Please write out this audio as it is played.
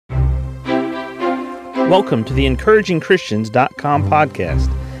Welcome to the EncouragingChristians.com podcast.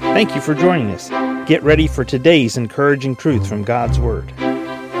 Thank you for joining us. Get ready for today's encouraging truth from God's Word.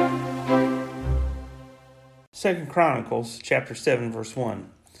 2 Chronicles chapter 7, verse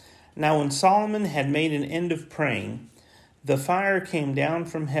 1. Now when Solomon had made an end of praying, the fire came down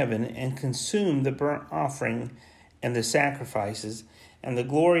from heaven and consumed the burnt offering and the sacrifices, and the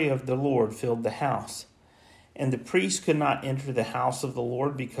glory of the Lord filled the house. And the priest could not enter the house of the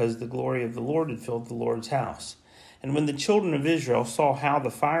Lord because the glory of the Lord had filled the Lord's house. And when the children of Israel saw how the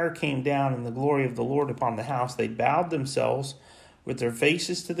fire came down and the glory of the Lord upon the house, they bowed themselves with their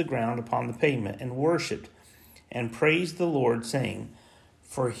faces to the ground upon the pavement and worshipped and praised the Lord, saying,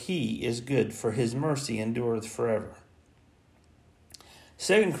 For he is good, for his mercy endureth forever.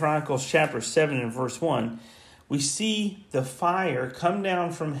 2 Chronicles chapter 7 and verse 1, we see the fire come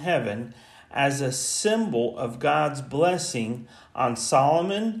down from heaven as a symbol of God's blessing on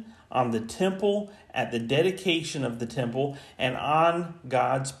Solomon, on the temple, at the dedication of the temple, and on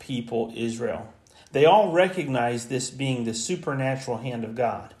God's people, Israel. They all recognize this being the supernatural hand of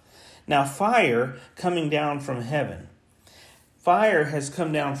God. Now, fire coming down from heaven. Fire has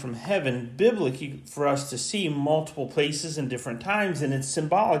come down from heaven biblically for us to see multiple places and different times, and it's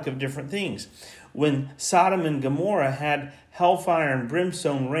symbolic of different things. When Sodom and Gomorrah had hellfire and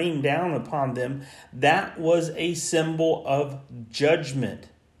brimstone rain down upon them, that was a symbol of judgment.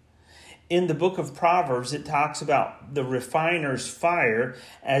 In the book of Proverbs, it talks about the refiner's fire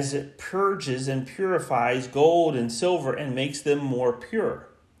as it purges and purifies gold and silver and makes them more pure.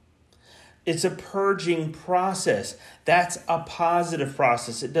 It's a purging process. That's a positive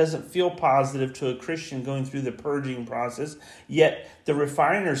process. It doesn't feel positive to a Christian going through the purging process, yet the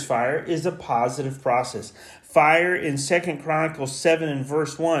refiner's fire is a positive process. Fire in 2 Chronicles 7 and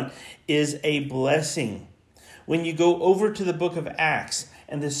verse 1 is a blessing. When you go over to the book of Acts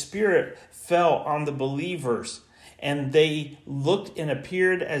and the Spirit fell on the believers, and they looked and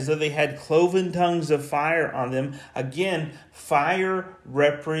appeared as though they had cloven tongues of fire on them. Again, fire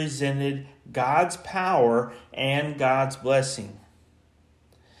represented God's power and God's blessing.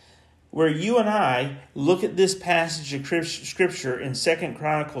 Where you and I look at this passage of Scripture in 2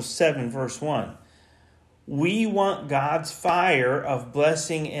 Chronicles 7, verse 1, we want God's fire of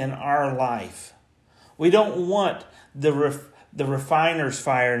blessing in our life. We don't want the refiner's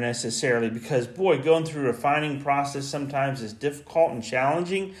fire necessarily, because going through a refining process sometimes is difficult and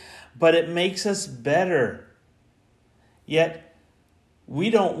challenging, but it makes us better. Yet we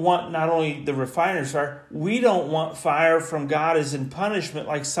don't want not only the refiner's fire, we don't want fire from God as in punishment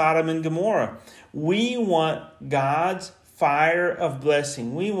like Sodom and Gomorrah. We want God's fire of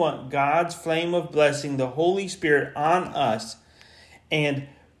blessing. We want God's flame of blessing, the Holy Spirit on us, and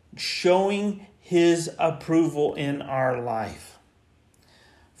showing His approval in our life.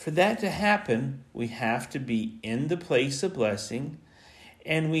 For that to happen, we have to be in the place of blessing,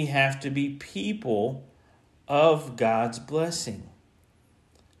 and we have to be people of God's blessing.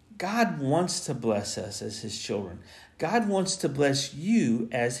 God wants to bless us as His children. God wants to bless you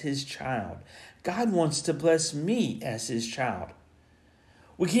as His child. God wants to bless me as His child.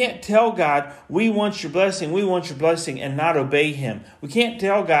 We can't tell God, we want your blessing, and not obey Him. We can't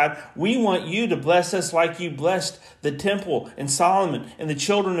tell God, we want you to bless us like you blessed the temple and Solomon and the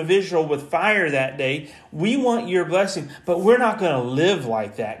children of Israel with fire that day. We want your blessing, but we're not going to live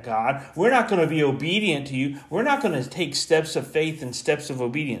like that, God. We're not going to be obedient to you. We're not going to take steps of faith and steps of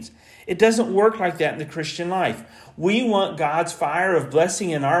obedience. It doesn't work like that in the Christian life. We want God's fire of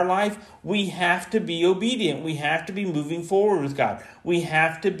blessing in our life. We have to be obedient. We have to be moving forward with God. We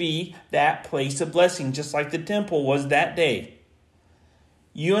have to be that place of blessing, just like the temple was that day.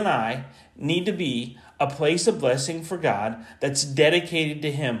 You and I need to be a place of blessing for God that's dedicated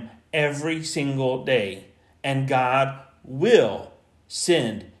to Him every single day. And God will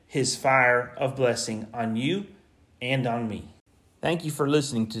send His fire of blessing on you and on me. Thank you for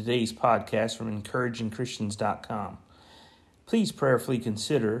listening to today's podcast from EncouragingChristians.com. Please prayerfully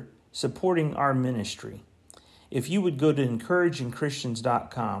consider supporting our ministry. If you would go to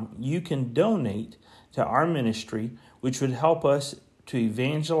EncouragingChristians.com, you can donate to our ministry, which would help us to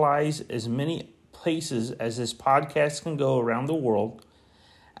evangelize as many places as this podcast can go around the world,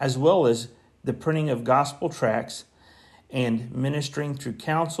 as well as the printing of gospel tracts and ministering through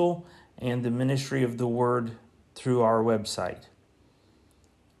counsel and the ministry of the word through our website.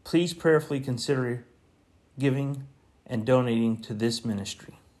 Please prayerfully consider giving and donating to this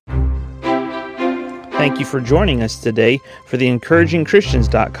ministry. Thank you for joining us today for the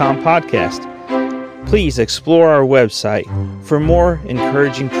EncouragingChristians.com podcast. Please explore our website for more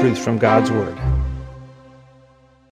encouraging truths from God's Word.